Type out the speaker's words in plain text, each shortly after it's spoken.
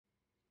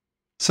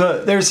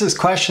So there's this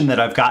question that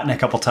I've gotten a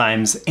couple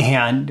times,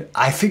 and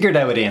I figured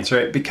I would answer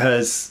it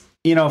because,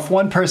 if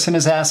one person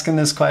is asking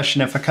this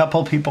question, if a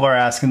couple people are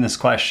asking this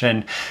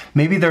question,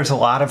 maybe there's a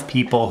lot of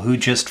people who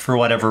just for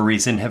whatever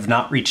reason have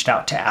not reached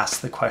out to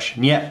ask the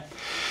question yet.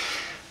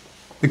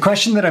 The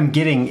question that I'm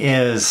getting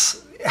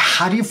is,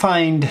 how do you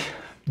find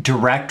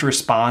direct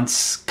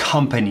response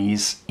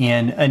companies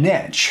in a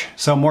niche?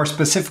 So more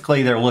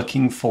specifically, they're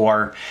looking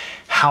for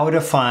how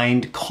to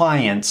find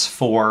clients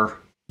for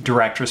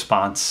direct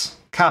response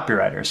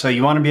copywriters. So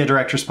you want to be a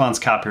direct response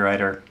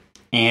copywriter,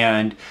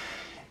 and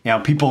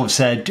people have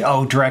said,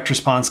 oh, direct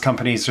response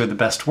companies are the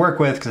best to work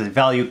with because they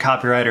value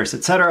copywriters,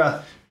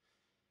 etc.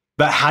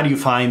 But how do you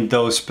find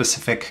those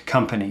specific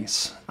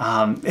companies?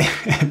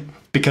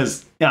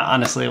 Because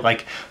honestly,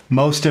 like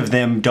most of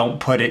them don't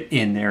put it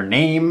in their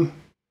name,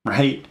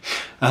 right?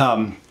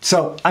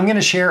 So I'm going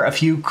to share a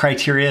few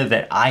criteria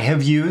that I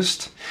have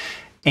used,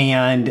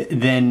 and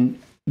then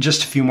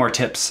just a few more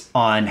tips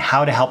on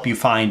how to help you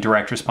find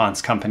direct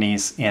response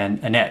companies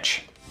in a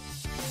niche.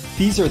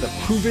 These are the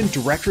proven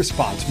direct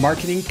response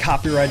marketing,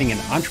 copywriting, and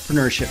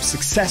entrepreneurship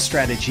success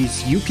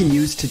strategies you can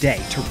use today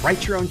to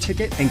write your own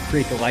ticket and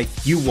create the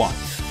life you want.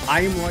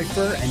 I am Roy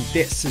Furr, and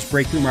this is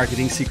Breakthrough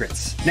Marketing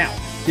Secrets. Now,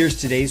 here's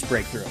today's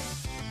breakthrough.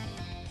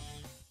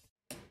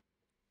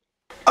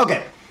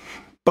 Okay,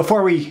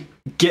 before we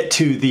get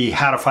to the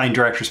how to find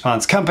direct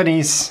response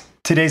companies,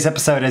 today's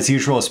episode, as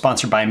usual, is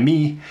sponsored by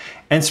me.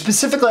 And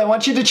specifically, I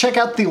want you to check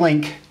out the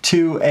link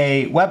to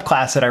a web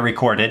class that I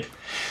recorded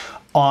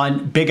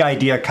on big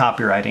idea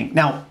copywriting.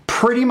 Now,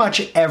 pretty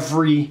much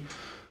every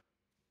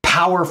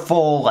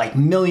powerful, like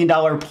 $1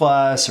 million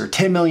plus or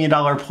 $10 million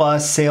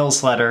plus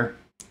sales letter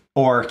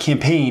or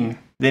campaign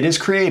that is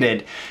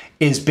created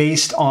is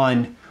based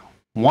on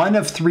one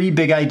of three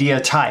big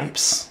idea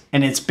types.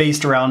 And it's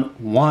based around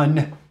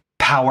one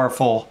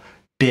powerful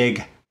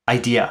big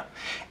idea.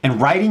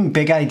 And writing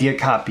big idea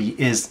copy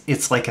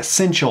it's like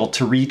essential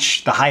to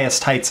reach the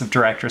highest heights of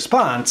direct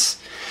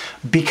response,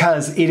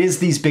 because it is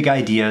these big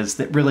ideas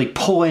that really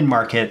pull in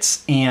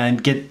markets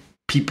and get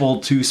people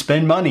to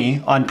spend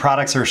money on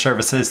products or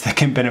services that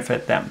can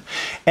benefit them.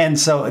 And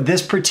so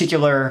this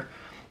particular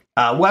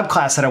web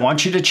class that I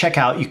want you to check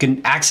out, you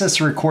can access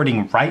the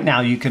recording right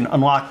now. You can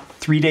unlock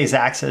 3 days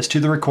access to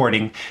the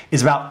recording,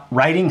 is about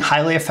writing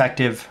highly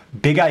effective,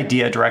 big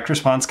idea, direct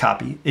response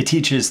copy. It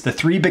teaches the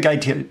three big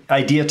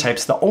idea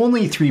types, the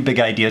only three big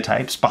idea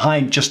types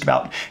behind just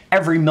about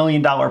every $1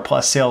 million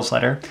plus sales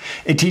letter.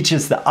 It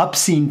teaches the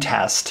Upseen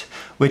test,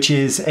 which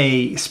is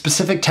a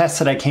specific test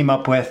that I came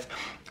up with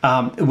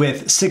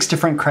 6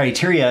 different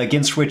criteria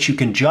against which you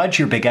can judge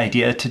your big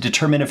idea to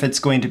determine if it's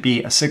going to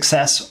be a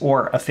success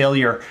or a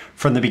failure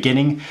from the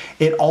beginning.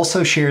 It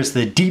also shares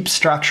the deep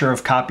structure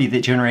of copy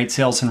that generates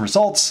sales and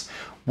results,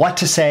 what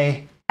to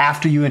say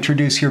after you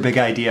introduce your big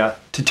idea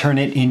to turn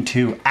it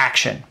into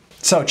action.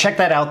 So check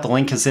that out. The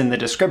link is in the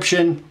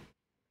description.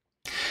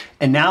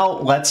 And now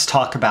let's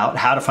talk about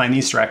how to find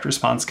these direct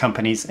response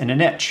companies in a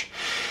niche.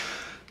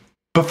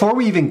 Before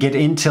we even get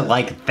into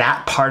like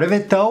that part of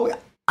it though,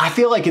 I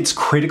feel like it's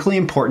critically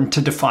important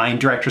to define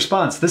direct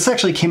response. This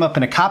actually came up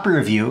in a copy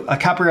review. A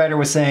copywriter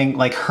was saying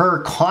like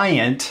her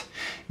client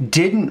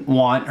didn't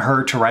want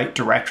her to write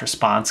direct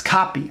response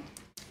copy.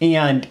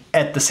 And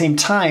at the same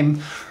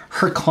time,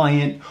 her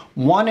client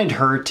wanted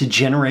her to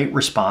generate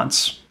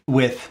response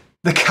with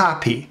the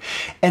copy.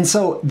 And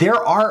so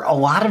there are a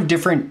lot of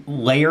different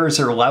layers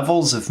or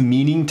levels of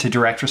meaning to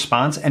direct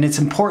response. And it's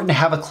important to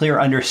have a clear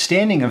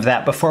understanding of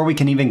that before we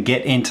can even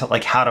get into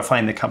like how to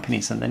find the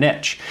companies in the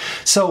niche.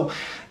 So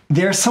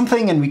there's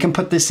something, and we can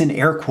put this in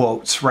air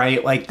quotes,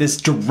 right? Like this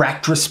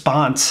direct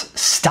response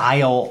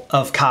style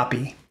of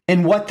copy.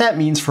 And what that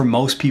means for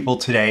most people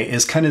today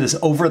is kind of this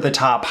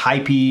over-the-top,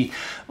 hypey,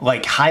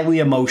 like highly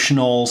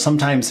emotional,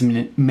 sometimes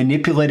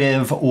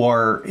manipulative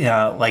or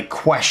like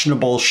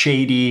questionable,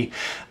 shady,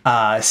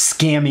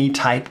 scammy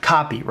type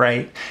copy,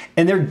 right?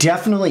 And there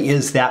definitely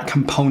is that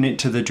component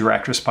to the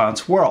direct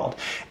response world.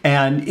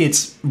 And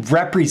it's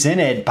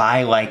represented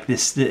by like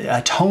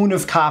a tone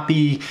of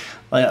copy,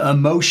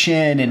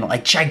 emotion, and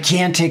like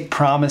gigantic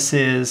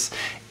promises.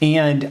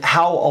 And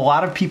how a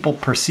lot of people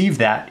perceive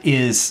that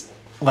is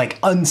like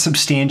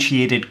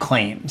unsubstantiated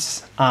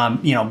claims,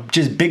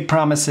 just big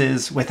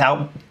promises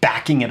without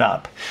backing it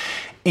up.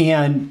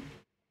 And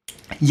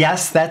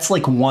yes, that's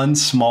like one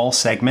small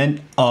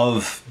segment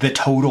of the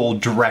total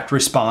direct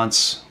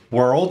response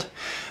world.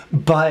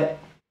 But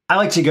I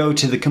like to go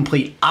to the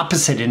complete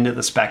opposite end of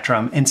the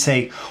spectrum and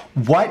say,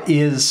 what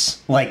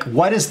is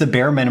the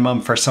bare minimum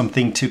for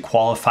something to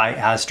qualify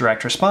as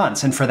direct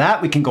response? And for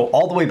that, we can go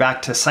all the way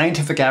back to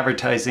Scientific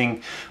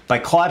Advertising by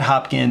Claude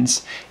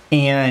Hopkins.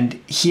 And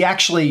he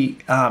actually,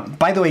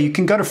 by the way, you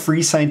can go to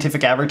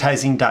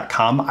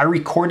freescientificadvertising.com. I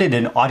recorded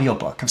an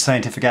audiobook of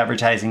scientific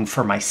advertising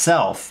for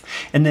myself,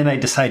 and then I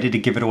decided to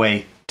give it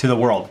away to the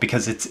world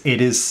because it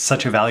is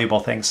such a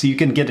valuable thing. So you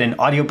can get an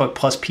audiobook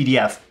plus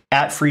PDF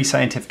at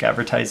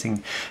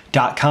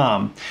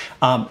freescientificadvertising.com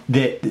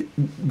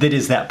that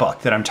is that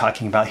book that I'm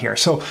talking about here.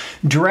 So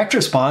direct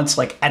response,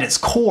 like at its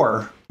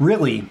core,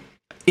 really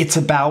it's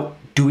about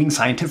doing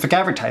scientific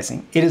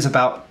advertising. It is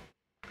about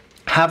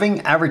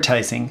having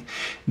advertising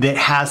that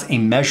has a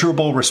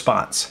measurable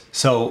response.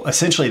 So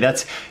essentially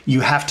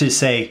you have to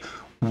say,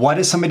 what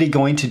is somebody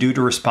going to do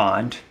to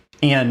respond?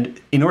 And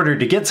in order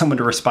to get someone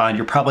to respond,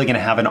 you're probably going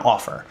to have an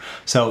offer.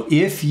 So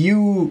if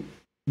you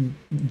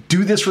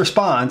do this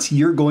response,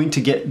 you're going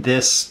to get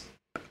this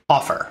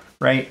offer,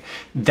 right?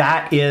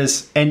 That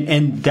is,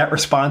 and that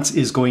response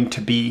is going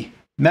to be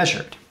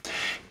measured.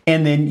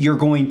 And then you're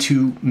going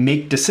to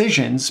make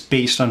decisions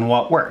based on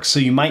what works. So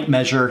you might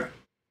measure,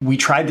 we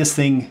tried this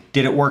thing,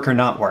 did it work or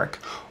not work?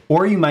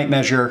 Or you might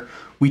measure,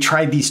 we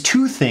tried these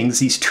two things,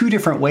 these two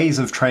different ways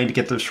of trying to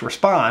get this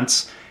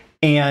response,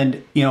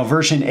 and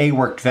version A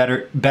worked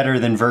better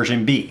than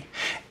version B.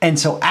 And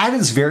so at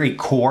its very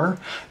core,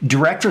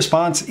 direct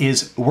response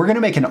is we're going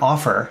to make an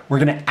offer. We're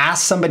going to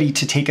ask somebody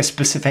to take a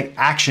specific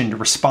action to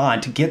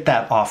respond to get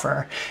that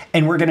offer.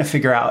 And we're going to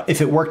figure out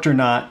if it worked or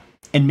not.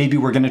 And maybe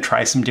we're going to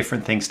try some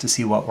different things to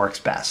see what works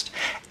best.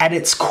 At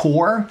its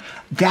core,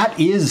 that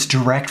is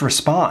direct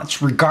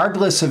response,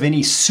 regardless of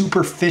any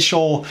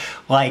superficial,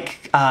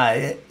 like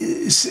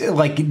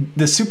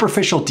the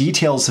superficial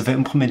details of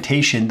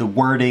implementation, the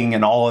wording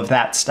and all of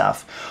that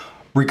stuff.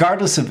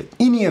 Regardless of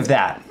any of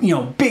that,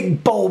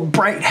 big, bold,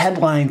 bright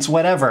headlines,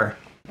 whatever,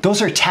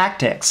 those are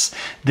tactics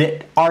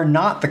that are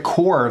not the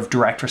core of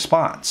direct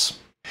response.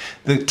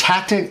 The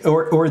tactic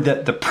or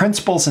the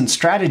principles and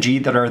strategy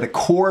that are the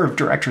core of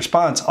direct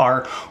response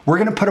are, we're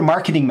going to put a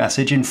marketing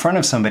message in front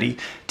of somebody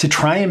to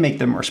try and make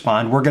them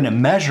respond. We're going to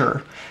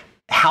measure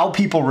how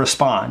people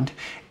respond,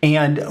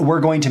 and we're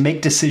going to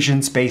make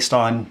decisions based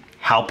on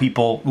how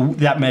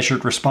that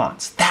measured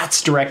response.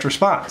 That's direct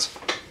response.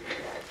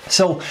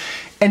 So,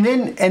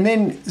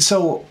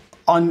 so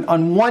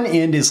on one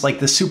end is like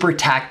the super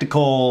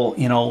tactical,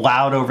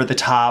 loud over the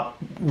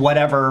top,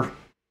 whatever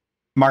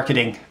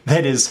marketing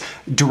that is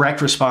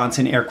direct response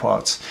in air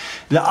quotes.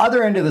 The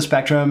other end of the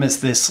spectrum is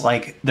this,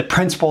 like the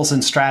principles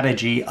and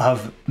strategy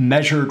of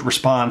measured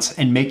response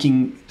and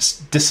making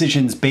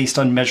decisions based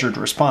on measured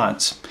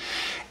response.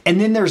 And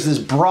then there's this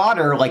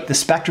broader, like the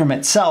spectrum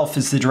itself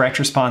is the direct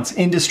response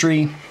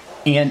industry.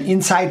 And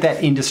inside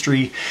that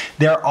industry,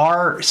 there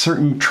are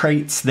certain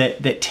traits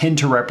that tend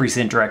to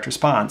represent direct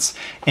response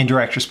and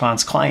direct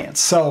response clients.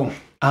 So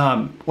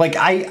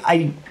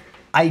I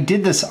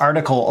did this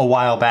article a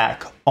while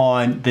back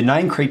on the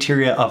 9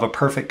 criteria of a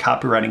perfect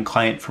copywriting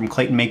client from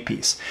Clayton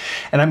Makepeace.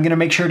 And I'm going to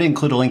make sure to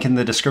include a link in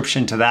the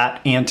description to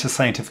that and to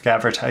scientific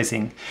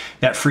advertising,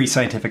 that free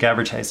scientific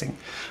advertising.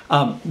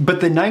 But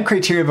the 9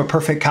 criteria of a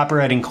perfect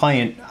copywriting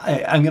client,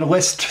 I'm going to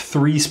list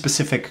 3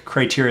 specific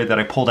criteria that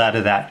I pulled out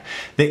of that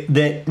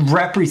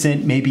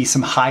represent maybe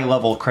some high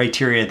level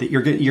criteria that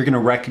you're going to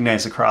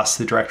recognize across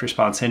the direct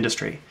response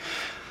industry.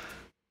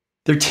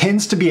 There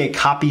tends to be a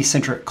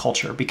copy-centric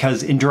culture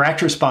because in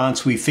direct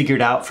response, we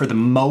figured out for the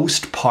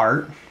most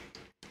part,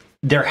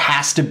 there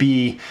has to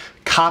be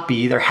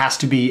copy, there has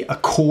to be a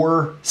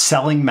core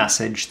selling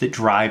message that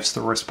drives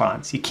the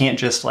response. You can't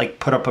just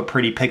put up a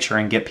pretty picture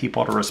and get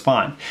people to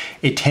respond.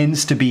 It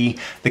tends to be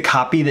the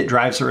copy that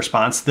drives the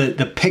response.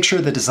 The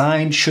picture, the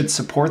design should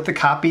support the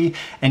copy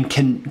and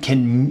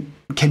can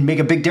make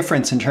a big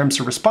difference in terms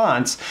of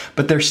response,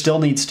 but there still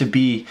needs to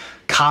be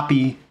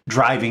copy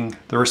driving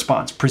the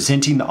response,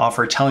 presenting the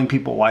offer, telling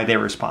people why they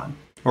respond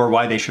or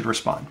why they should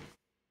respond.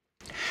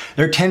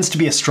 There tends to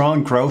be a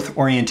strong growth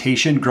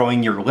orientation,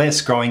 growing your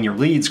list, growing your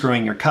leads,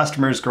 growing your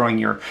customers, growing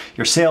your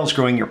sales,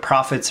 growing your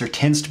profits. There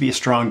tends to be a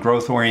strong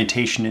growth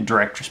orientation in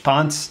direct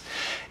response.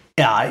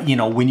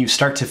 When you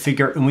start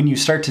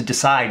to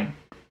decide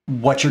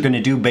what you're going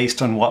to do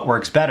based on what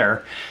works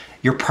better,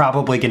 you're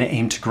probably going to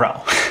aim to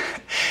grow.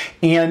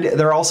 And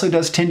there also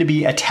does tend to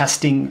be a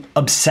testing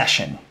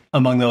obsession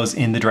among those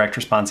in the direct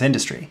response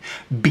industry.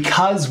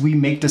 Because we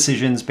make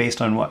decisions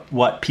based on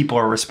what people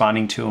are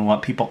responding to and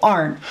what people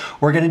aren't,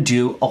 we're going to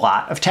do a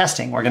lot of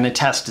testing. We're going to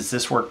test, does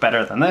this work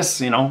better than this,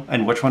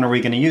 and which one are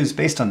we going to use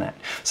based on that?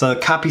 So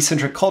the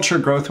copy-centric culture,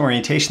 growth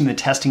orientation, the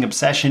testing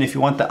obsession. If you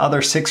want the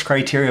other 6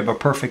 criteria of a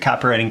perfect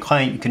copywriting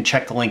client, you can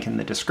check the link in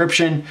the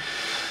description.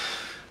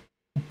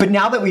 But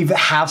now that we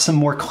have some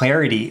more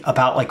clarity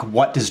about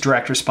what does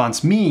direct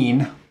response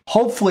mean,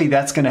 hopefully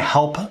that's going to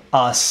help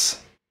us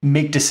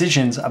make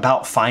decisions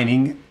about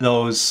finding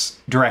those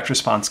direct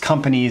response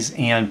companies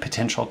and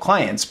potential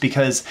clients,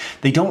 because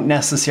they don't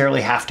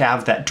necessarily have to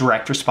have that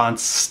direct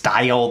response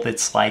style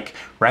that's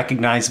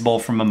recognizable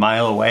from a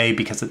mile away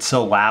because it's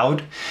so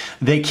loud.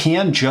 They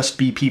can just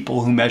be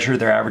people who measure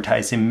their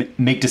advertising,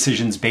 make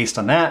decisions based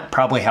on that,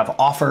 probably have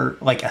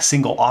a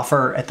single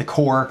offer at the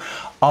core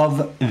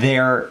of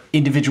their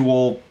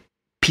individual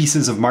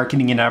pieces of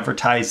marketing and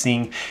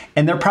advertising,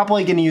 and they're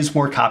probably going to use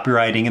more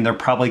copywriting, and they're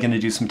probably going to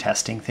do some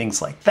testing, things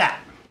like that.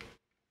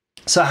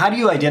 So how do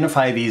you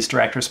identify these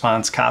direct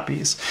response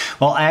copies?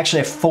 Well, I actually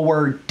have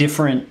 4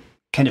 different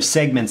kind of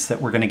segments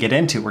that we're going to get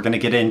into. We're going to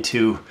get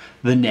into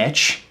the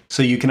niche,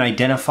 So you can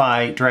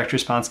identify direct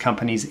response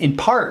companies in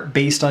part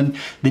based on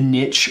the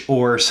niche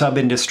or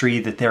sub-industry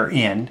that they're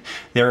in.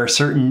 There are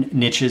certain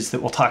niches that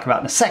we'll talk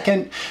about in a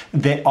second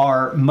that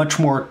are much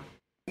more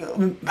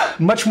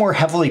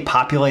heavily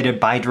populated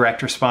by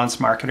direct response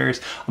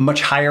marketers. A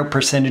much higher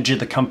percentage of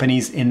the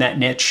companies in that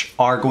niche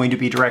are going to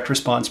be direct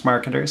response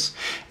marketers.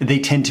 They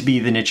tend to be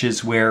the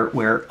niches where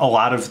a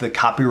lot of the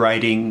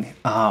copywriting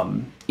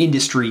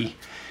industry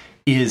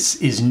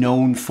is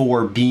known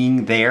for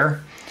being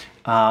there.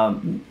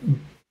 But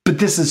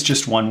this is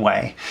just one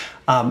way.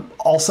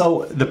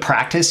 Also, the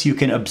practice, you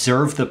can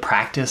observe the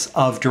practice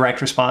of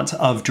direct response,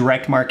 of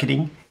direct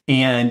marketing,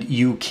 and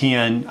you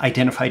can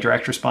identify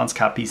direct response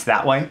copies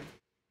that way.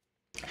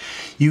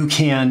 You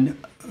can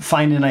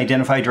find and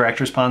identify direct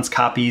response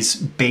copies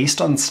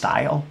based on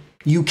style.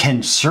 You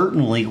can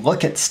certainly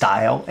look at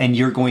style, and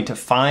you're going to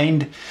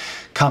find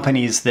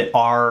companies that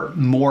are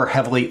more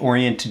heavily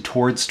oriented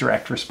towards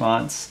direct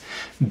response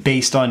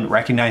based on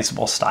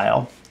recognizable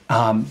style.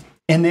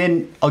 And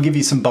then I'll give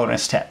you some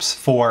bonus tips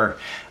for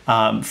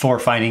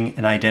finding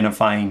and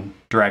identifying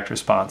direct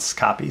response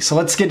copies. So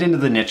let's get into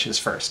the niches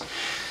first.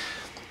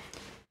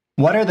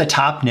 What are the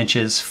top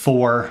niches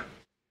for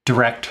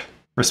direct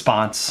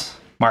response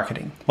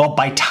marketing? Well,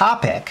 by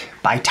topic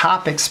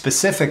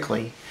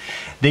specifically,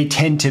 they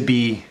tend to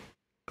be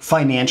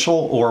financial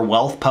or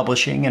wealth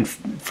publishing. And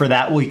for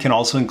that, we can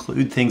also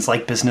include things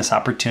like business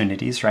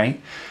opportunities, right?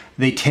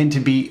 They tend to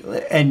be,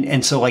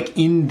 and so like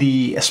in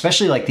the,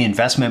 especially like the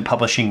investment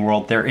publishing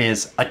world, there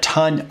is a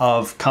ton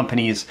of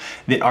companies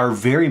that are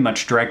very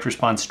much direct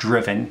response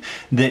driven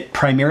that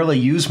primarily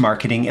use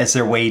marketing as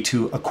their way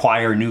to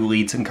acquire new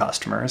leads and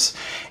customers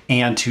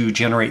and to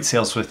generate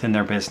sales within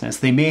their business.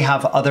 They may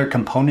have other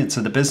components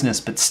of the business,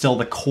 but still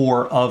the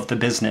core of the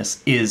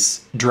business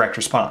is direct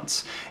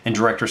response and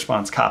direct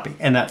response copy.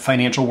 And that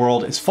financial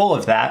world is full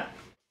of that.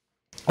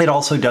 It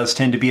also does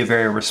tend to be a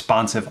very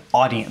responsive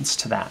audience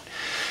to that.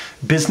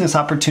 Business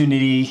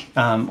opportunity,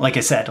 like I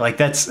said, like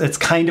it's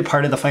kind of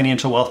part of the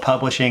financial wealth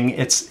publishing.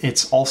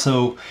 It's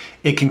also,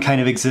 it can kind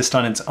of exist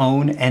on its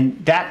own,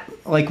 and that,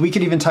 like, we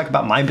could even talk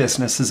about my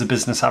business as a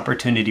business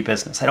opportunity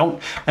business. I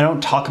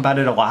don't talk about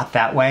it a lot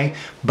that way,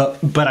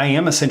 but I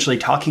am essentially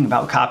talking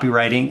about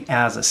copywriting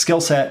as a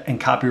skill set and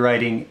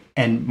copywriting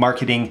and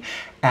marketing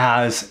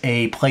as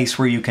a place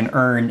where you can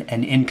earn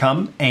an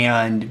income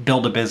and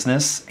build a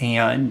business.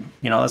 And,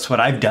 you know, that's what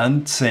I've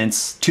done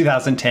since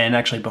 2010,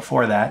 actually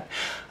before that.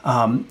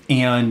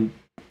 And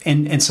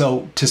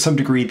so to some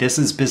degree, this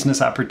is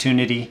business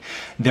opportunity.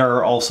 There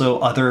are also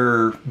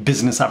other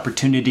business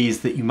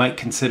opportunities that you might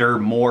consider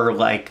more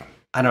like,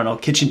 I don't know,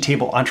 kitchen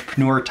table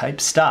entrepreneur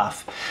type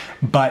stuff,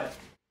 but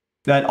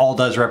that all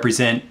does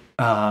represent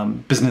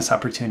business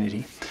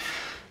opportunity.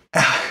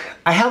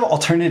 I have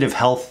alternative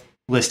health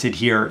listed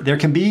here. There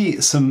can be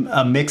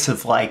a mix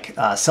of like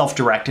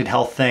self-directed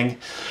health thing.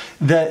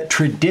 The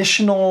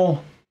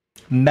traditional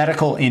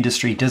medical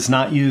industry does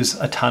not use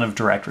a ton of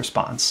direct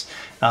response,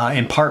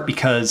 in part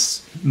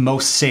because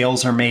most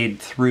sales are made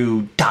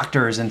through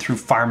doctors and through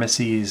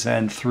pharmacies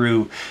and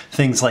through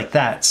things like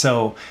that.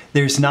 So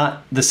there's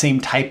not the same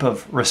type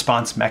of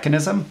response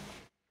mechanism.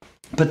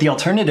 But the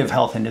alternative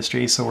health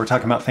industry, so we're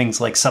talking about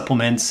things like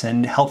supplements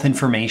and health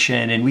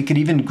information, and we could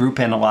even group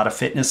in a lot of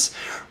fitness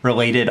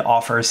related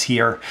offers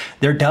here.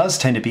 There does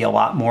tend to be a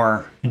lot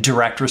more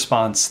direct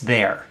response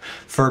there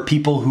for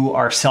people who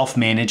are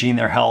self-managing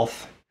their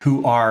health,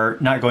 who are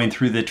not going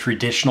through the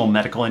traditional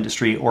medical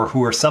industry or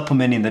who are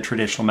supplementing the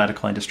traditional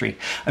medical industry.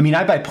 I mean,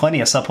 I buy plenty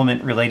of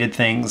supplement related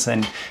things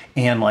and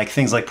like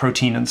things like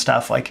protein and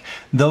stuff. Like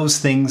those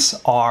things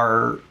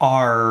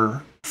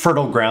are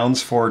fertile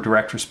grounds for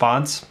direct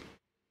response.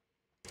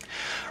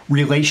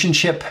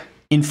 Relationship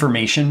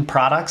information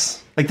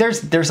products. Like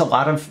there's a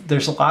lot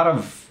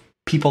of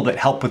people that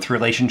help with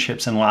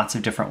relationships in lots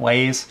of different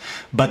ways,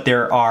 but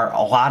there are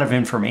a lot of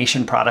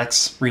information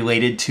products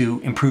related to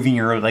improving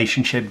your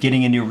relationship,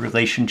 getting into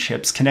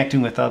relationships,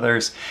 connecting with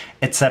others,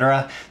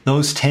 etc.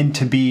 Those tend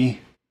to be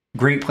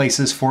great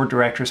places for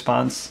direct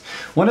response.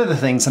 One of the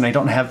things, and I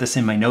don't have this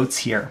in my notes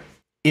here,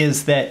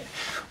 is that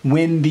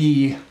when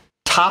the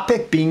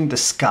topic being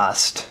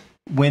discussed,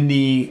 when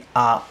the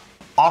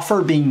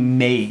offer being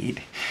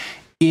made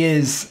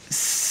is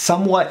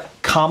somewhat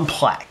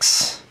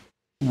complex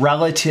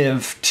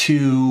relative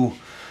to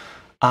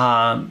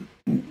the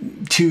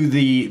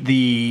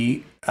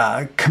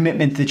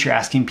commitment that you're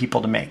asking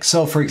people to make.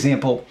 So, for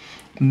example,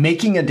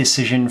 making a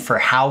decision for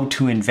how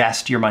to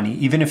invest your money,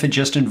 even if it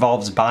just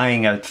involves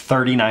buying a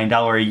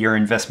 $39 a year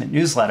investment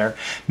newsletter,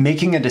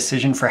 making a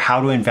decision for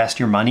how to invest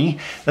your money,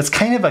 that's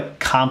kind of a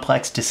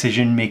complex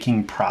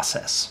decision-making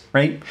process,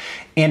 right?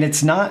 And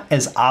it's not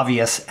as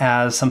obvious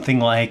as something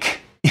like,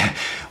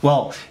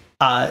 well,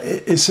 an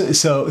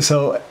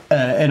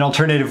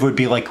alternative would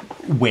be like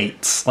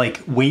weights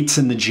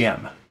in the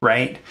gym,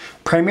 right?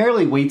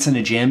 Primarily weights in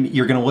a gym,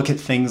 you're going to look at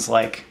things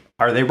like,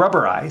 are they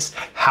rubberized?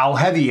 How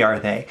heavy are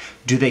they?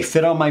 Do they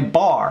fit on my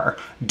bar?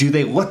 Do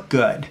they look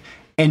good?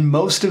 And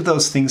most of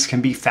those things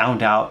can be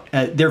found out.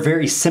 They're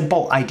very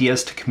simple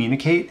ideas to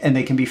communicate, and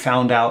they can be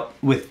found out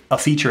with a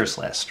features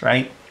list,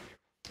 right?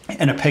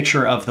 And a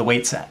picture of the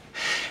weight set.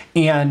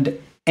 And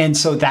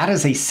so that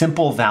is a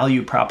simple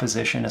value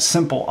proposition, a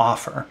simple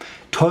offer.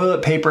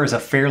 Toilet paper is a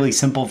fairly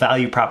simple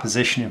value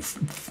proposition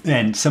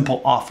and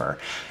simple offer.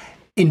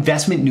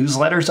 Investment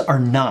newsletters are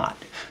not.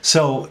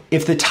 So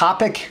if the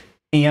topic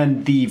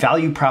and the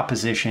value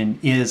proposition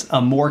is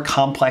a more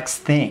complex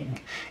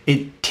thing,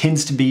 it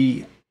tends to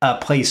be a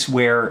place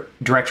where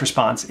direct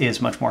response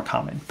is much more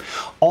common.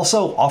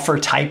 Also, offer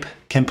type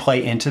can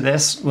play into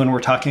this when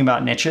we're talking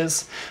about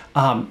niches.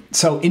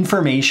 So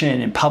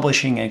information and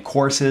publishing and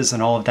courses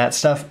and all of that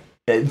stuff,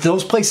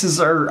 those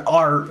places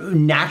are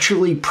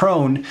naturally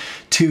prone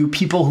to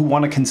people who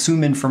want to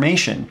consume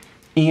information.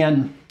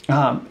 And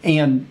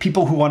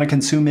people who want to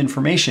consume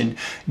information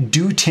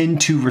do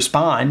tend to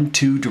respond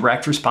to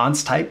direct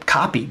response type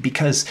copy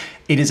because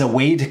it is a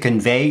way to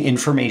convey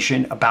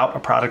information about a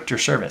product or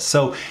service.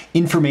 So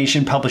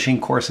information, publishing,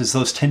 courses,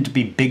 those tend to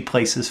be big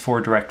places for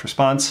direct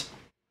response.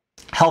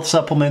 Health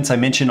supplements, I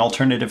mentioned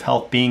alternative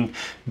health being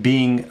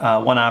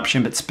one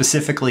option, but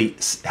specifically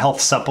health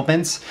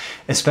supplements,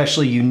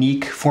 especially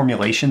unique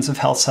formulations of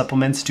health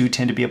supplements, do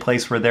tend to be a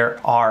place where there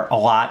are a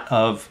lot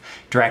of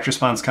direct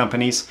response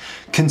companies.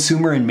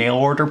 Consumer and mail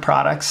order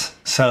products.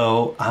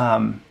 So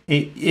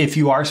if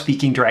you are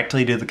speaking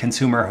directly to the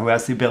consumer who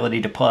has the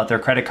ability to pull out their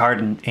credit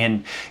card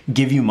and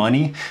give you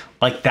money,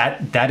 like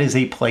that is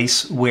a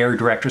place where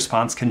direct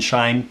response can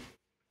shine.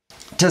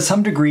 To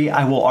some degree,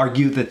 I will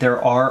argue that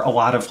there are a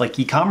lot of like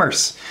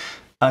e-commerce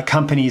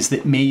companies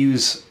that may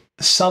use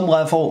some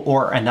level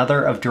or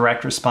another of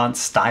direct response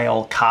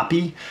style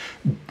copy,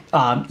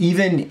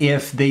 even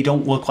if they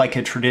don't look like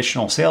a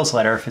traditional sales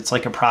letter, if it's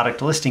like a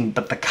product listing,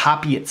 but the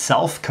copy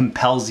itself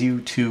compels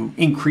you to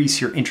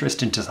increase your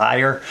interest and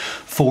desire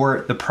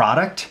for the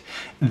product,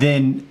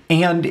 and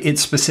it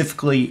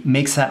specifically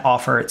makes that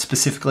offer, it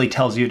specifically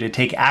tells you to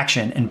take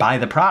action and buy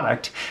the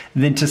product,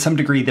 then to some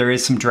degree there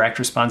is some direct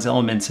response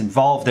elements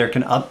involved. There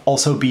can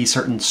also be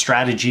certain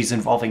strategies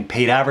involving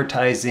paid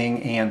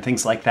advertising and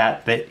things like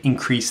that that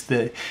increase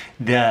the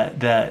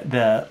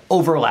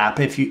overlap.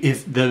 If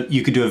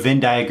you could do a Venn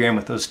diagram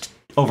with those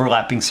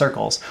overlapping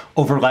circles,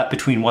 overlap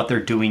between what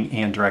they're doing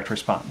and direct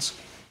response.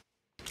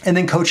 And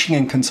then coaching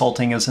and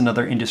consulting is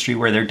another industry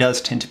where there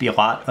does tend to be a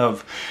lot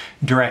of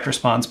direct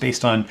response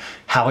based on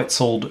how it's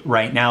sold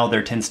right now.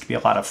 There tends to be a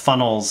lot of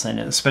funnels, and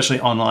especially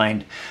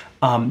online,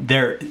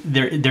 there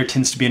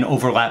tends to be an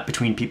overlap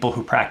between people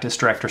who practice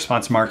direct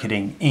response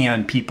marketing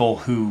and people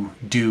who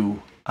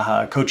do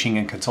coaching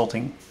and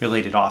consulting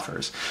related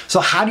offers. So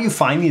how do you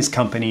find these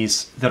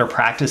companies that are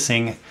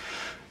practicing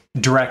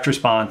direct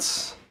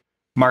response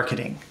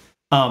marketing?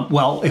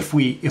 Well, if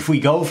we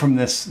go from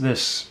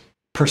this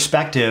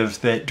perspective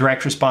that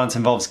direct response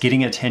involves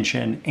getting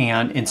attention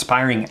and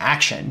inspiring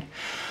action,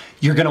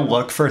 you're going to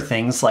look for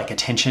things like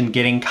attention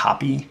getting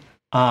copy.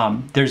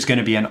 There's going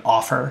to be an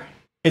offer.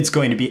 It's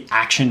going to be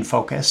action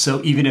focused.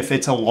 So even if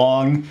it's a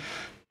long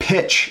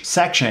pitch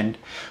section,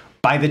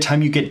 by the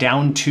time you get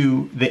down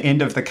to the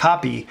end of the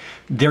copy,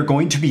 they're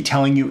going to be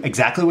telling you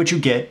exactly what you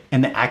get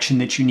and the action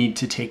that you need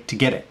to take to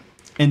get it.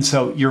 And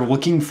so you're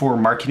looking for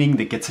marketing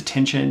that gets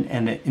attention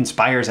and that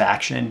inspires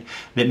action,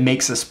 that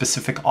makes a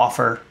specific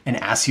offer and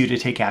asks you to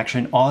take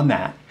action on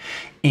that.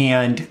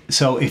 And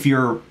so if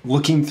you're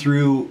looking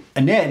through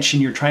a niche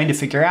and you're trying to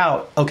figure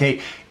out,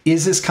 okay,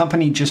 is this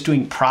company just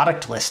doing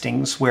product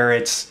listings where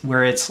it's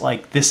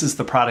like, this is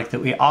the product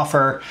that we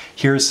offer,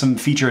 here's some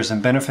features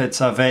and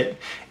benefits of it,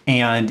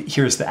 and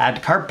here's the add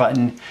to cart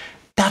button?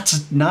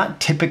 That's not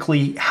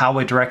typically how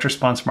a direct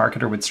response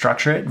marketer would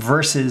structure it,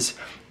 versus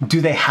do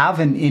they have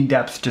an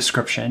in-depth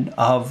description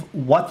of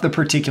what the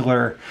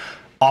particular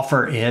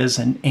offer is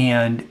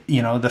and you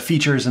know the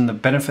features and the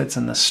benefits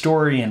and the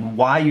story and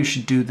why you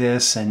should do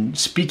this and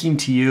speaking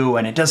to you,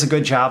 and it does a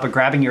good job of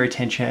grabbing your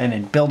attention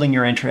and building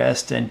your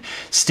interest and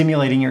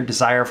stimulating your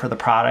desire for the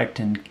product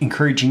and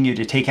encouraging you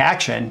to take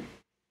action,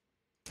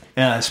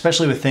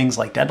 especially with things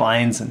like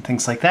deadlines and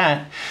things like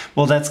that.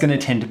 Well, that's going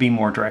to tend to be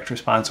more direct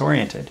response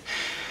oriented.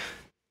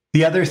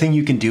 The other thing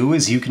you can do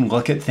is you can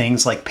look at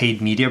things like paid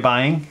media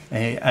buying.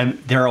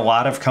 There are a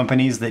lot of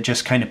companies that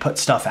just kind of put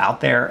stuff out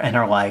there and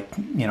are like,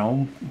 you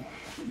know,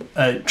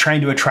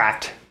 trying to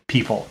attract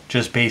people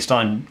just based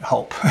on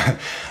hope.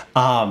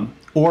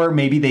 Or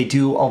maybe they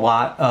do a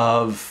lot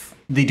of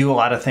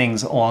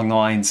things along the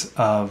lines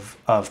of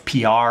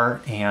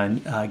PR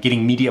and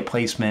getting media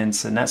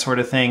placements and that sort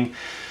of thing,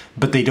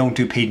 but they don't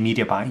do paid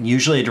media buying.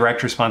 Usually a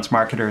direct response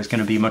marketer is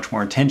going to be much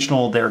more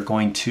intentional. They're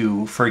going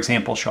to, for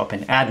example, show up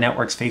in ad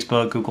networks,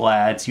 Facebook, Google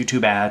ads,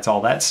 YouTube ads,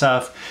 all that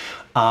stuff.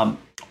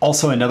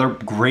 Also, another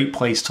great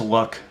place to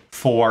look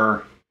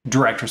for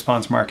direct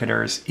response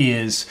marketers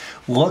is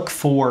look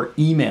for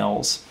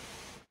emails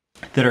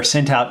that are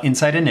sent out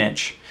inside a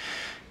niche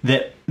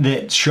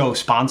that show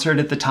sponsored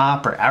at the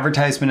top or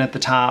advertisement at the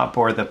top,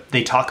 or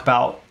they talk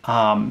about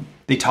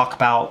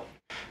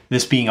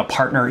this being a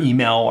partner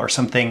email or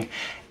something,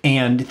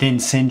 and then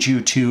send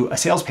you to a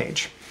sales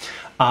page.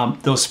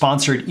 Those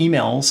sponsored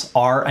emails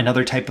are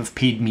another type of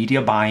paid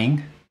media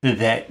buying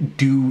that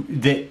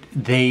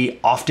they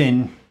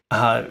often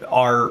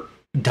are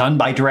done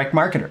by direct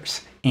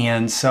marketers.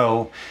 And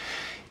so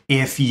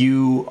if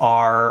you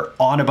are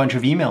on a bunch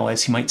of email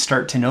lists, you might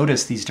start to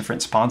notice these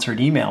different sponsored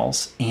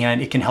emails,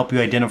 and it can help you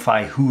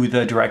identify who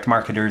the direct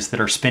marketers that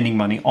are spending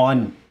money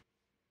on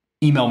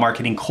email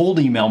marketing, cold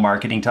email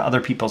marketing to other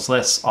people's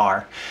lists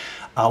are.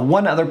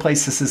 One other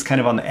place this is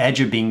kind of on the edge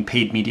of being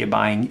paid media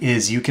buying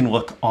is you can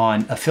look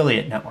on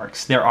affiliate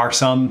networks. There are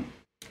some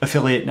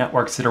affiliate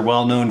networks that are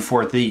well known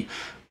for the,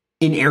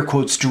 in air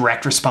quotes,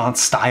 direct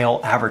response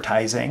style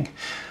advertising.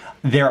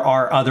 There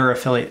are other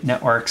affiliate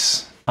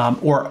networks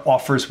or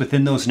offers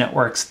within those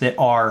networks that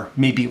are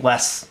maybe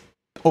less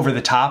over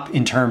the top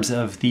in terms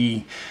of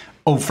the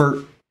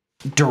overt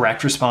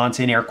direct response,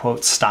 in air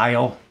quotes,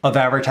 style of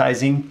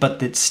advertising, but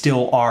that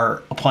still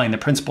are applying the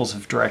principles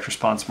of direct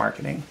response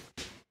marketing.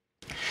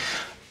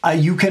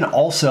 You can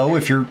also,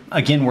 if you're,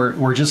 again,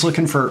 we're just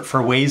looking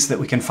for ways that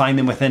we can find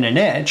them within a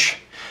niche,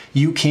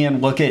 you can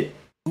look at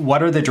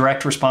what are the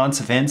direct response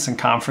events and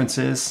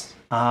conferences.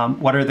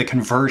 What are the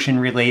conversion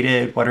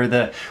related? What are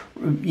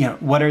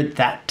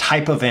that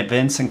type of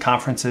events and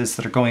conferences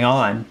that are going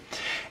on?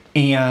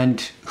 And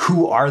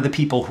who are the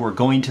people who are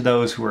going to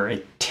those, who are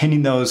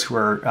attending those, who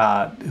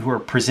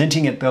are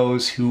presenting at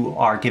those, who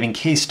are giving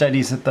case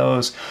studies at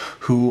those,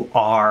 who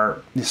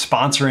are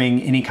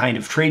sponsoring any kind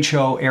of trade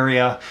show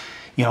area?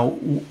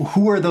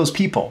 Who are those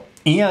people?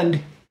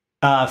 And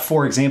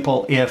for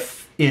example,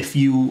 if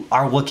you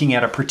are looking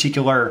at a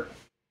particular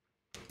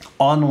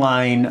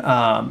online,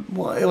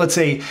 let's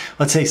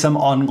say some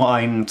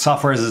online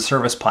software as a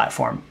service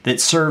platform that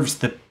serves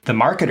the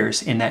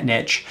marketers in that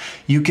niche,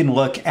 you can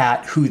look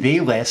at who they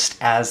list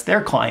as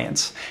their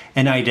clients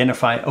and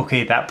identify,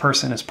 okay, that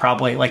person is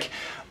probably, like,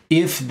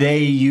 if they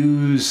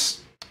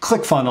use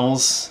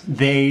ClickFunnels,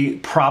 they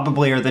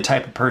probably are the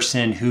type of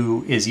person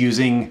who is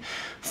using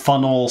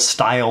funnel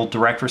style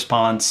direct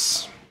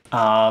response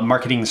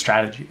marketing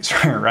strategies,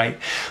 right?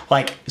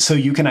 Like, so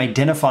you can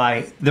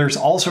identify, there's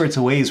all sorts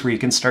of ways where you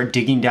can start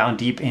digging down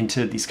deep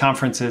into these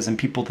conferences and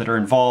people that are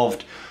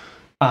involved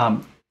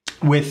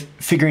with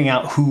figuring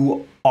out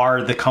who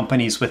are the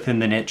companies within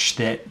the niche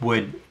that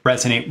would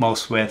resonate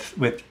most with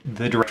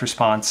the direct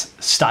response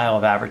style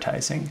of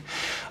advertising.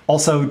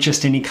 Also,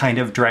 just any kind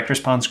of direct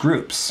response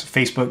groups,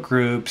 Facebook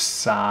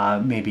groups,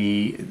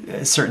 maybe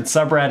certain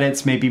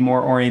subreddits may be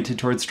more oriented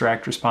towards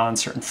direct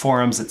response, certain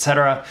forums,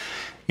 etc.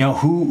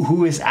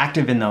 Who is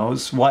active in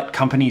those? What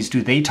companies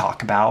do they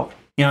talk about?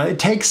 It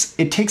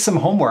takes some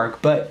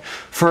homework, but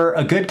for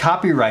a good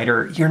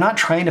copywriter, you're not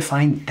trying to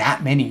find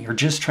that many. You're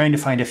just trying to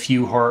find a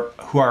few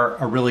who are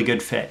a really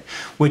good fit.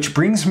 Which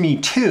brings me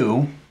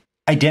to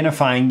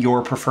identifying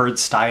your preferred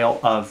style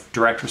of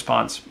direct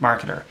response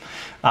marketer.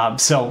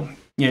 So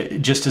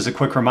just as a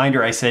quick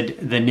reminder, I said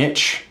the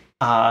niche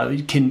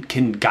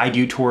can guide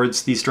you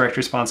towards these direct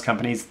response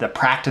companies. The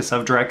practice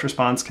of direct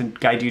response can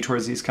guide you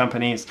towards these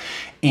companies,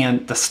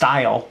 and the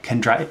style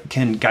can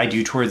guide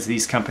you towards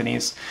these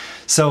companies.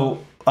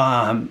 So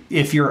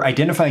if you're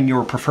identifying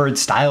your preferred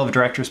style of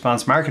direct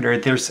response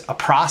marketer, there's a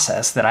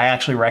process that I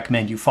actually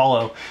recommend you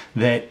follow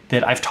that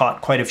I've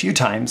taught quite a few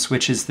times,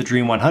 which is the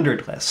Dream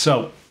 100 list.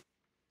 So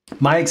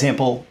my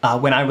example,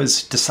 when I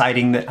was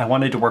deciding that I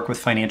wanted to work with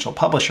financial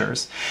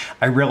publishers,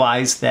 I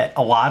realized that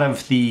a lot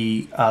of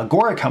the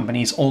Agora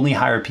companies only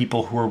hire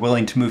people who are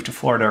willing to move to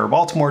Florida or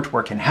Baltimore to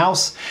work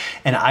in-house.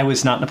 And I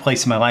was not in a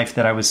place in my life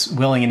that I was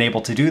willing and able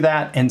to do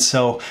that. And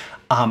so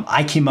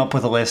I came up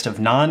with a list of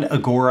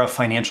non-Agora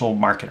financial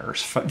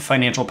marketers,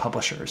 financial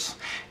publishers.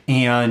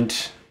 And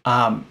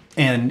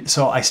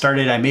so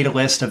I made a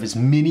list of as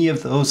many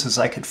of those as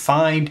I could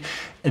find.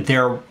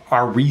 There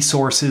are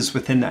resources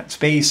within that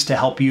space to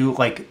help you,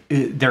 like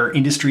there are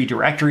industry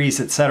directories,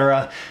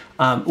 etc.,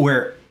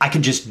 where I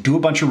could just do a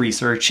bunch of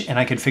research and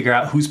I could figure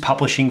out who's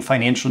publishing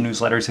financial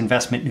newsletters,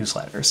 investment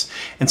newsletters.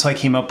 And so I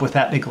came up with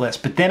that big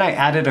list. But then I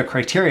added a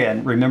criteria,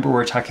 and remember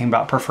we're talking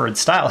about preferred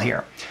style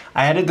here.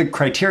 I added the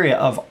criteria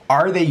of,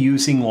 are they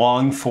using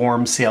long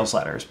form sales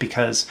letters?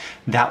 Because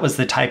that was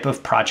the type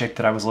of project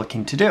that I was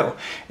looking to do.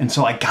 And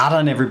so I got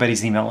on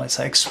everybody's email list.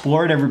 I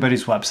explored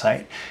everybody's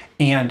website,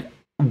 and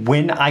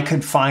when I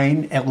could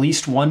find at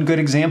least one good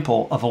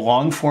example of a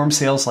long form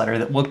sales letter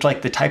that looked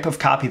like the type of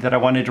copy that I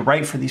wanted to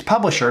write for these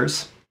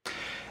publishers,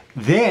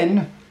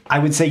 then I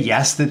would say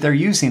yes, that they're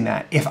using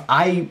that. If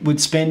I would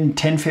spend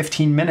 10,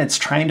 15 minutes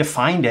trying to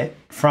find it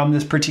from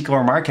this particular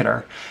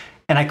marketer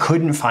and I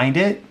couldn't find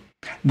it,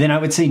 then I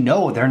would say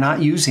no, they're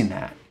not using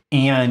that.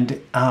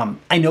 And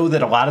I know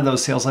that a lot of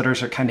those sales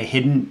letters are kind of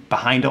hidden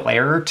behind a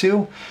layer or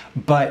two,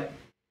 but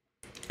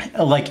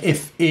like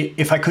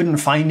if I couldn't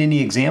find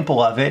any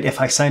example of it,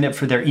 if I signed up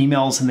for their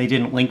emails and they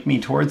didn't link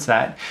me towards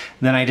that,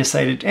 then I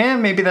decided,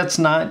 maybe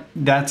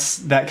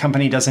that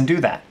company doesn't do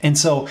that. And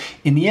so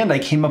in the end, I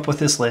came up with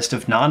this list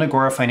of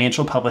non-Agora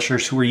financial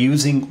publishers who were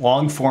using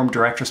long form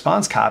direct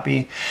response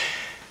copy.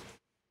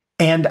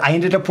 And I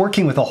ended up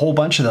working with a whole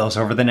bunch of those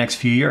over the next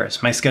few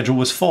years. My schedule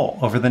was full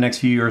over the next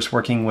few years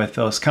working with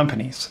those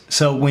companies.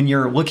 So when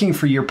you're looking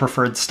for your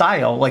preferred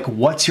style, like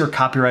what's your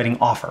copywriting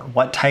offer?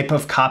 What type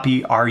of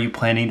copy are you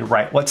planning to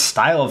write? What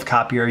style of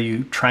copy are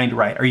you trying to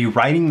write? Are you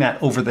writing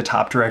that over the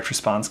top direct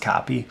response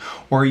copy?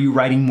 Or are you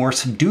writing more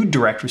subdued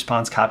direct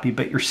response copy,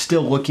 but you're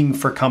still looking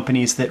for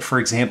companies that, for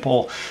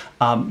example,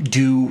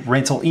 do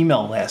rental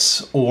email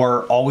lists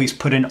or always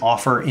put an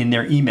offer in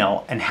their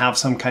email and have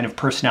some kind of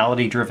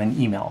personality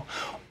driven email,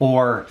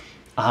 or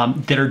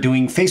that are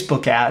doing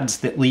Facebook ads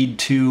that lead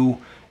to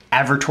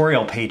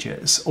advertorial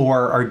pages,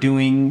 or are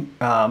doing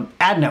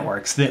ad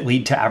networks that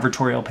lead to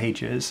advertorial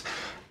pages,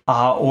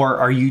 or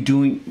are you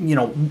doing,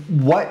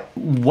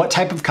 what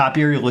type of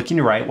copy are you looking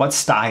to write? What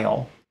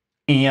style?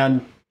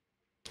 And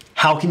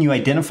how can you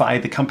identify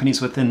the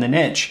companies within the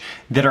niche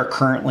that are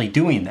currently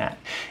doing that?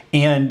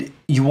 And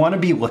you want to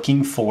be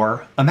looking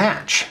for a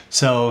match.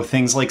 So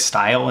things like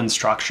style and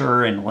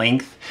structure and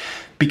length,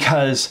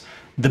 because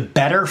the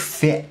better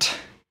fit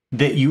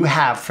that you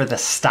have for the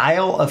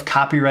style of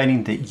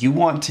copywriting that you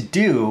want to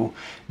do,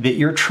 that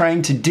you're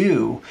trying to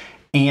do,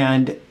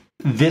 and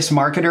this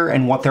marketer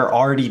and what they're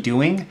already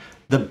doing,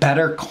 the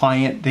better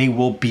client they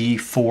will be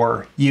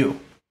for you.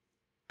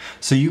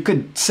 So you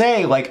could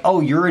say like, oh,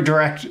 you're a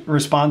direct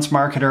response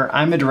marketer,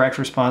 I'm a direct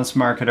response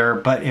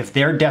marketer, but if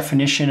their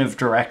definition of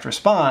direct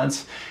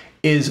response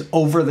is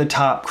over the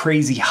top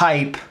crazy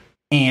hype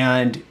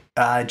and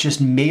just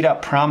made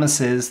up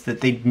promises that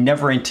they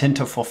never intend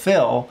to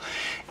fulfill,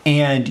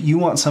 and you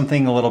want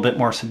something a little bit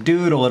more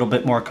subdued, a little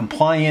bit more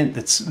compliant,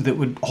 that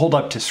would hold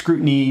up to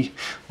scrutiny,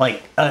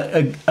 like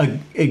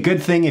a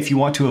good thing if you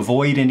want to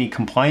avoid any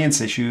compliance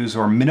issues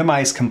or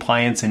minimize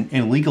compliance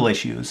and legal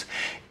issues,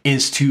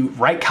 is to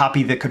write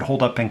copy that could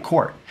hold up in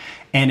court.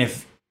 And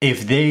if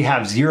they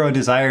have zero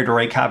desire to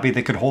write copy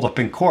that could hold up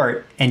in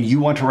court, and you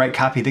want to write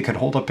copy that could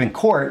hold up in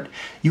court,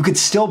 you could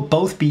still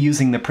both be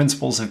using the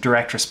principles of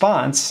direct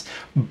response,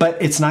 but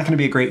it's not going to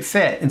be a great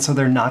fit. And so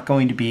they're not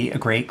going to be a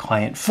great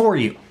client for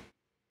you.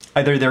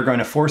 Either they're going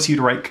to force you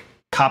to write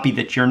copy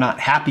that you're not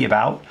happy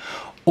about,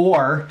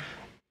 or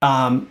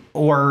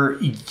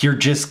you're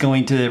just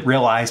going to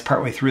realize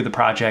partway through the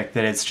project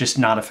that it's just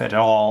not a fit at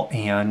all,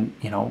 and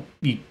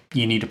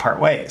you need to part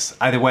ways.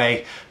 Either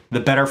way, the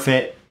better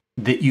fit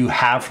that you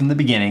have from the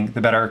beginning,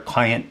 the better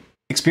client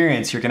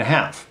experience you're going to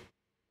have.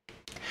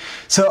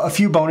 So a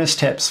few bonus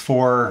tips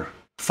for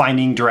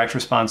finding direct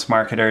response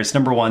marketers.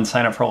 Number one,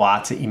 sign up for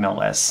lots of email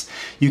lists.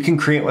 You can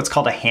create what's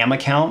called a ham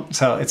account.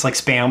 So it's like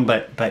spam,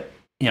 but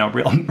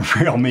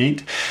real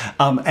meat.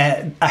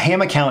 A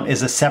ham account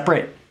is a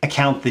separate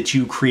account that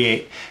you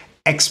create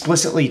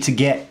explicitly to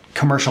get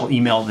commercial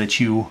email that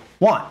you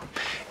want.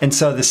 And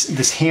so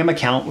this ham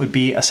account would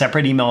be a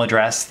separate email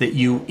address that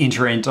you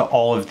enter into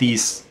all of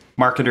these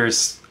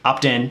marketers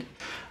opt-in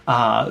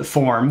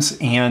forms,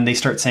 and they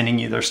start sending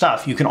you their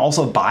stuff. You can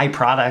also buy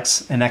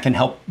products, and that can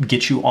help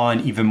get you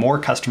on even more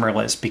customer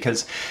lists,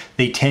 because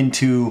they tend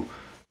to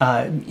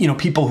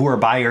people who are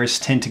buyers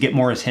tend to get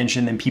more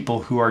attention than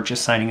people who are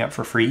just signing up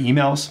for free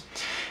emails.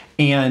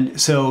 And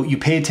so you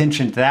pay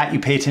attention to that, you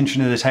pay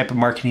attention to the type of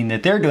marketing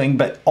that they're doing,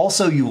 but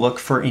also you look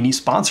for any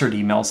sponsored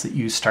emails that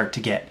you start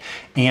to get.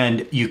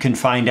 And you can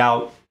find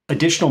out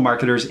additional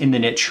marketers in the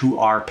niche who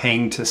are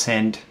paying to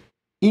send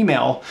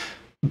email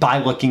by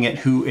looking at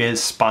who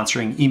is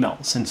sponsoring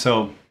emails. And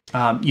so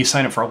you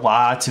sign up for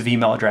lots of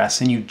email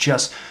address, and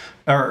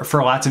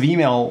for lots of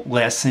email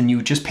lists, and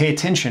you just pay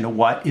attention to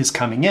what is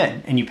coming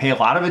in, and you pay a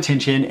lot of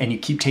attention, and you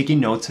keep taking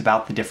notes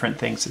about the different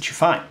things that you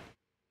find.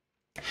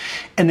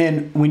 And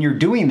then when you're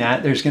doing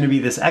that, there's going to be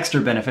this extra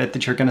benefit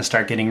that you're going to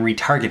start getting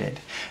retargeted,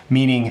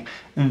 meaning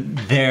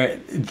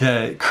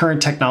the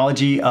current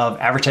technology of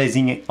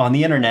advertising on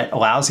the internet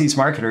allows these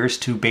marketers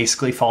to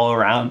basically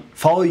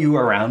follow you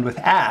around with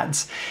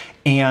ads.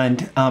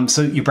 And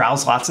so you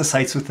browse lots of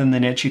sites within the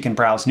niche. You can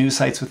browse news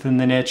sites within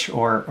the niche,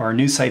 or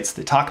news sites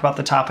that talk about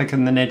the topic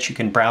in the niche. You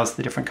can browse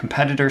the different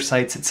competitor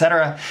sites,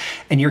 etc.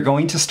 And you're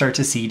going to start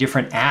to see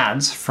different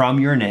ads from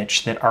your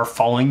niche that are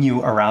following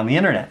you around the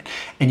internet.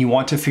 And you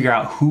want to figure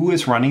out who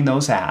is running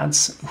those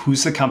ads,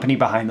 who's the company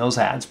behind those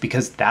ads,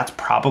 because that's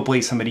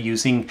probably somebody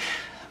using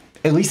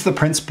at least the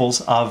principles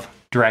of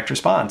direct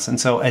response. And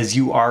so as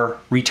you are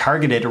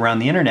retargeted around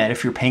the internet,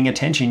 if you're paying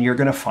attention, you're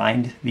going to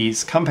find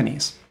these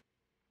companies.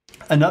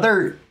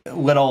 Another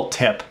little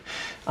tip,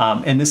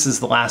 and this is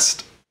the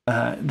last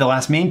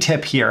main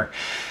tip here,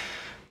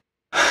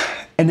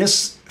 and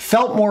this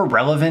felt more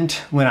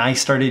relevant when I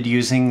started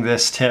using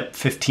this tip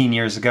 15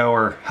 years ago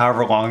or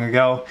however long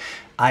ago.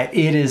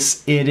 It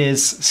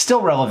is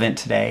still relevant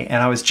today,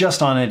 and I was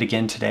just on it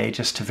again today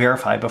just to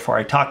verify before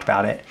I talked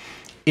about it,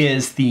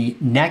 is the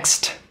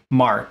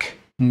Nextmark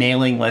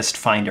mailing list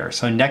finder.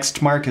 So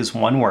Nextmark is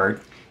one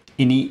word,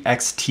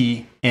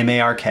 Nextmark,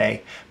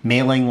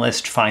 mailing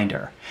list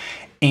finder.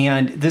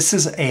 And this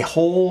is a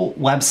whole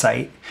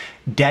website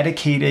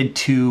dedicated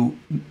to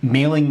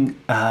mailing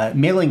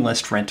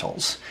list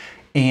rentals.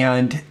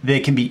 and they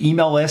can be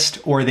email list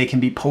or they can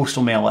be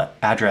postal mail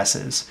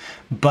addresses.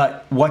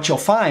 But what you'll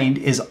find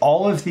is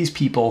all of these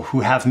people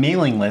who have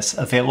mailing lists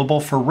available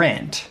for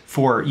rent,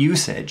 for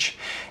usage,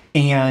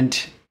 and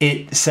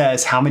it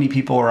says how many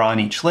people are on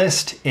each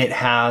list. It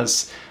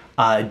has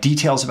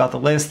details about the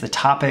list, the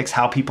topics,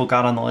 how people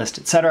got on the list,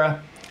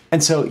 etc.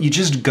 And so you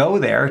just go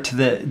there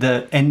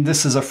to and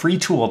this is a free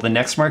tool, the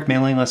Nextmark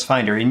Mailing List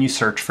Finder, and you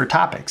search for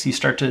topics. You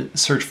start to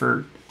search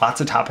for lots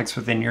of topics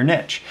within your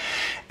niche.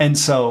 And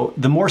so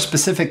the more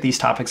specific these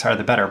topics are,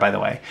 the better, by the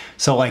way.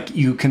 So like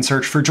you can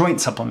search for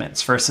joint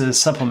supplements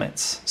versus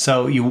supplements.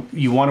 So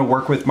you want to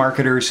work with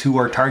marketers who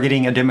are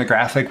targeting a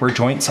demographic where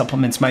joint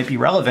supplements might be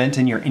relevant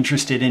and you're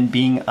interested in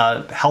being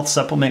a health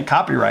supplement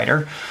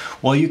copywriter.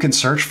 Well, you can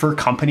search for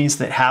companies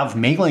that have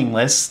mailing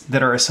lists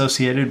that are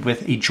associated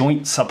with a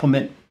joint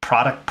supplement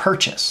product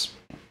purchase.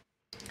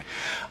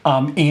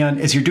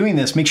 And as you're doing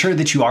this, make sure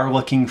that you are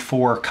looking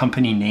for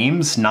company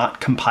names, not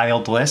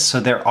compiled lists. So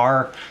there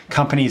are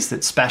companies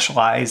that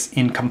specialize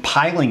in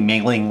compiling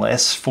mailing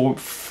lists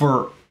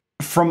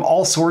from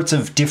all sorts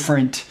of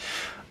different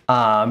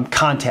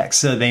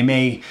contexts. So they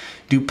may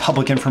do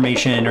public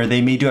information, or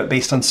they may do it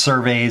based on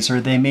surveys, or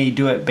they may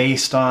do it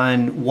based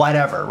on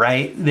whatever,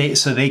 right?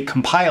 So they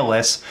compile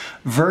lists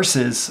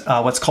versus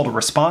what's called a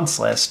response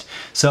list.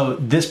 So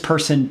this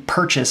person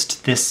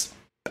purchased this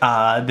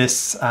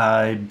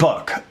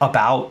book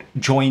about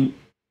joint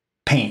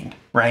pain,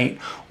 right?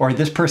 Or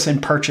this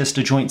person purchased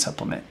a joint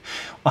supplement.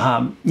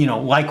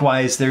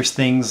 Likewise, there's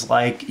things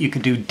like you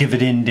could do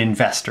dividend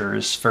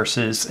investors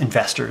versus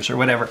investors or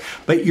whatever,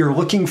 but you're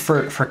looking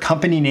for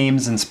company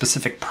names and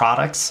specific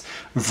products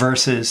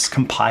versus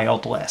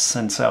compiled lists.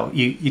 And so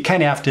you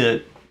kind of have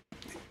to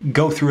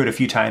go through it a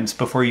few times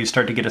before you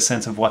start to get a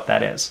sense of what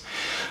that is.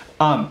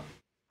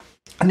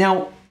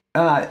 Now,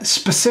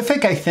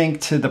 specific, I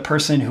think, to the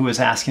person who was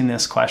asking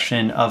this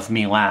question of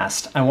me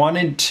last, I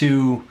wanted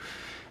to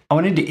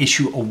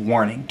issue a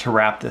warning to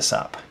wrap this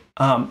up.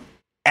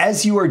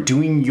 As you are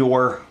doing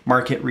your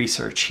market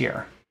research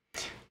here,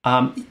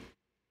 I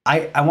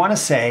want to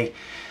say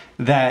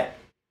that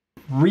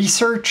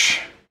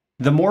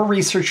the more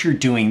research you're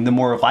doing, the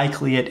more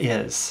likely it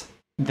is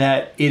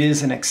that it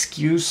is an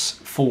excuse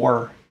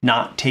for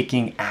not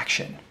taking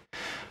action.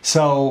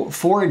 So,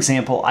 for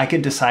example, I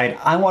could decide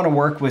I want to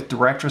work with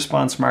direct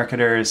response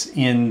marketers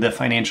in the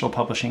financial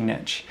publishing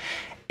niche.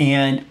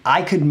 And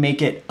I could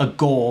make it a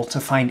goal to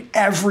find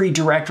every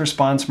direct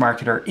response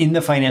marketer in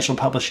the financial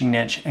publishing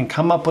niche and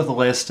come up with a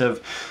list of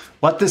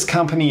what this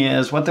company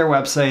is, what their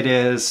website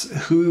is,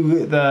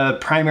 who the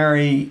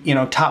primary,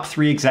 top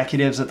 3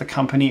 executives at the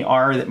company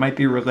are that might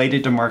be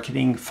related to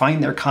marketing,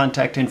 find their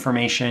contact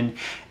information,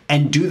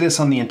 and do this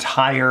on the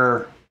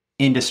entire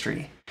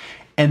industry.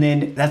 And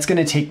then that's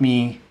going to take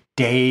me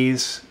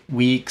days,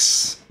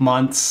 weeks,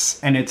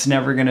 months, and it's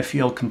never going to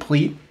feel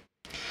complete.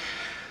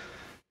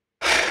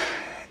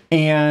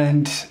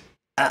 And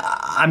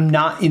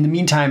in the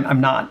meantime,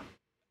 I'm not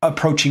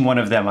approaching one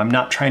of them. I'm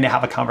not trying to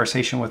have a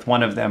conversation with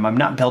one of them. I'm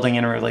not building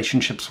any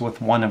relationships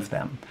with one of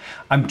them.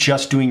 I'm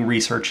just doing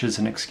research as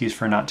an excuse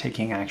for not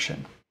taking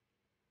action.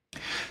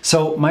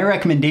 So my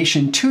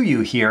recommendation to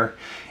you here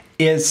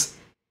is,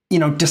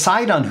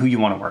 decide on who you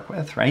want to work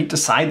with, right?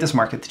 Decide this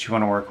market that you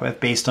want to work with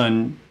based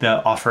on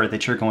the offer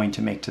that you're going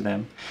to make to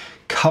them.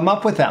 Come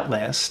up with that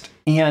list,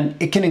 and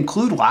it can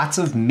include lots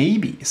of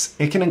maybes.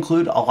 It can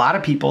include a lot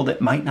of people that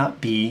might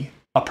not be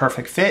a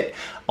perfect fit,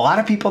 a lot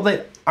of people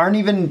that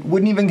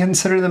wouldn't even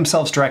consider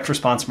themselves direct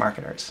response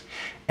marketers.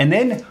 And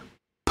then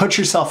put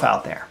yourself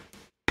out there.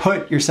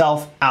 Put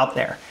yourself out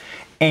there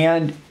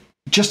and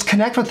just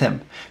connect with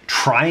them.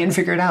 Try and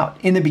figure it out.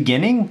 In the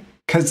beginning,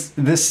 because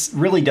this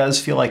really does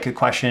feel like a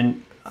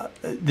question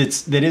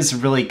that is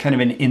really kind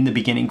of an in the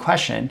beginning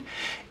question.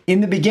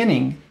 In the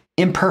beginning,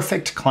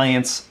 imperfect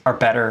clients are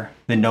better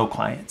than no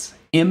clients.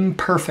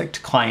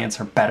 Imperfect clients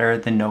are better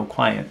than no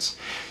clients.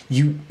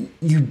 You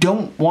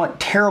don't want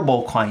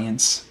terrible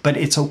clients, but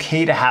it's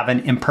okay to have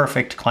an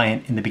imperfect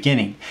client in the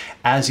beginning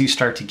as you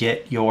start to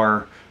get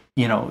your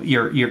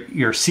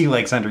sea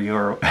legs under you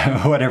or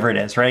whatever it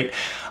is, right?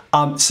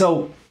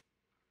 So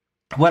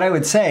what I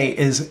would say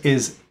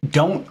is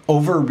don't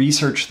over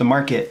research the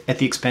market at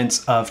the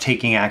expense of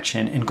taking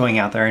action and going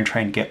out there and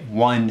trying to get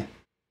one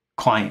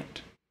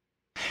client.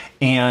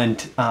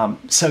 And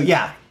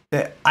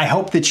I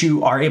hope that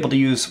you are able to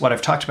use what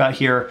I've talked about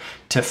here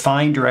to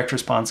find direct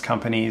response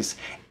companies.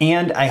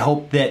 And I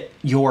hope that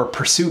your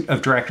pursuit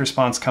of direct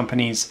response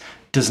companies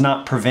does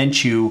not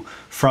prevent you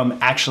from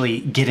actually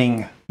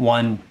getting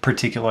one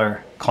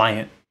particular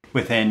client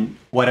within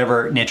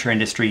whatever niche or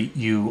industry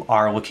you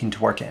are looking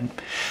to work in.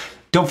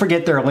 Don't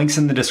forget there are links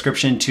in the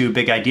description to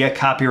Big Idea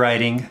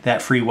Copywriting,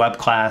 that free web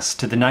class,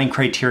 to the 9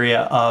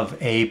 criteria of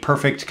a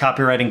perfect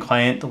copywriting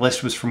client. The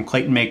list was from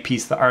Clayton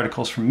Makepeace, the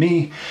article's from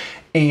me,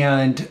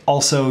 and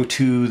also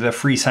to the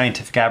free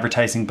scientific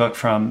advertising book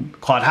from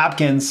Claude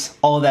Hopkins.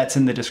 All of that's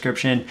in the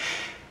description.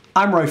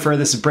 I'm Roy Furr.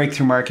 This is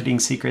Breakthrough Marketing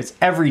Secrets.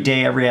 Every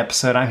day, every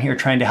episode, I'm here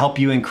trying to help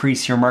you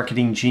increase your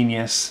marketing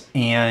genius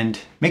and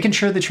making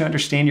sure that you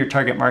understand your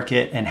target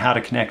market and how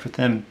to connect with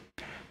them.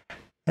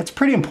 That's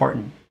pretty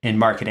important in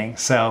marketing.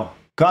 So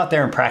go out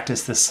there and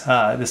practice this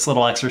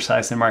little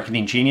exercise in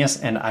Marketing Genius,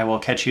 and I will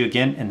catch you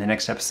again in the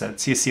next episode.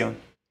 See you soon.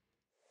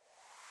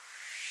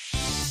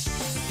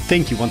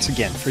 Thank you once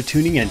again for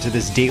tuning in to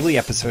this daily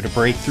episode of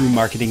Breakthrough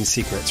Marketing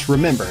Secrets.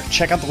 Remember,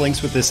 check out the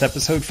links with this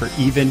episode for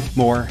even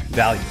more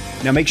value.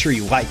 Now make sure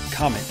you like,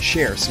 comment,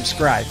 share,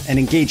 subscribe, and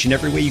engage in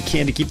every way you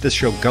can to keep this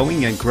show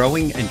going and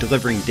growing and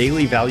delivering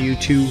daily value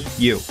to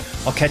you.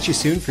 I'll catch you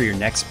soon for your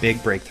next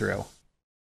big breakthrough.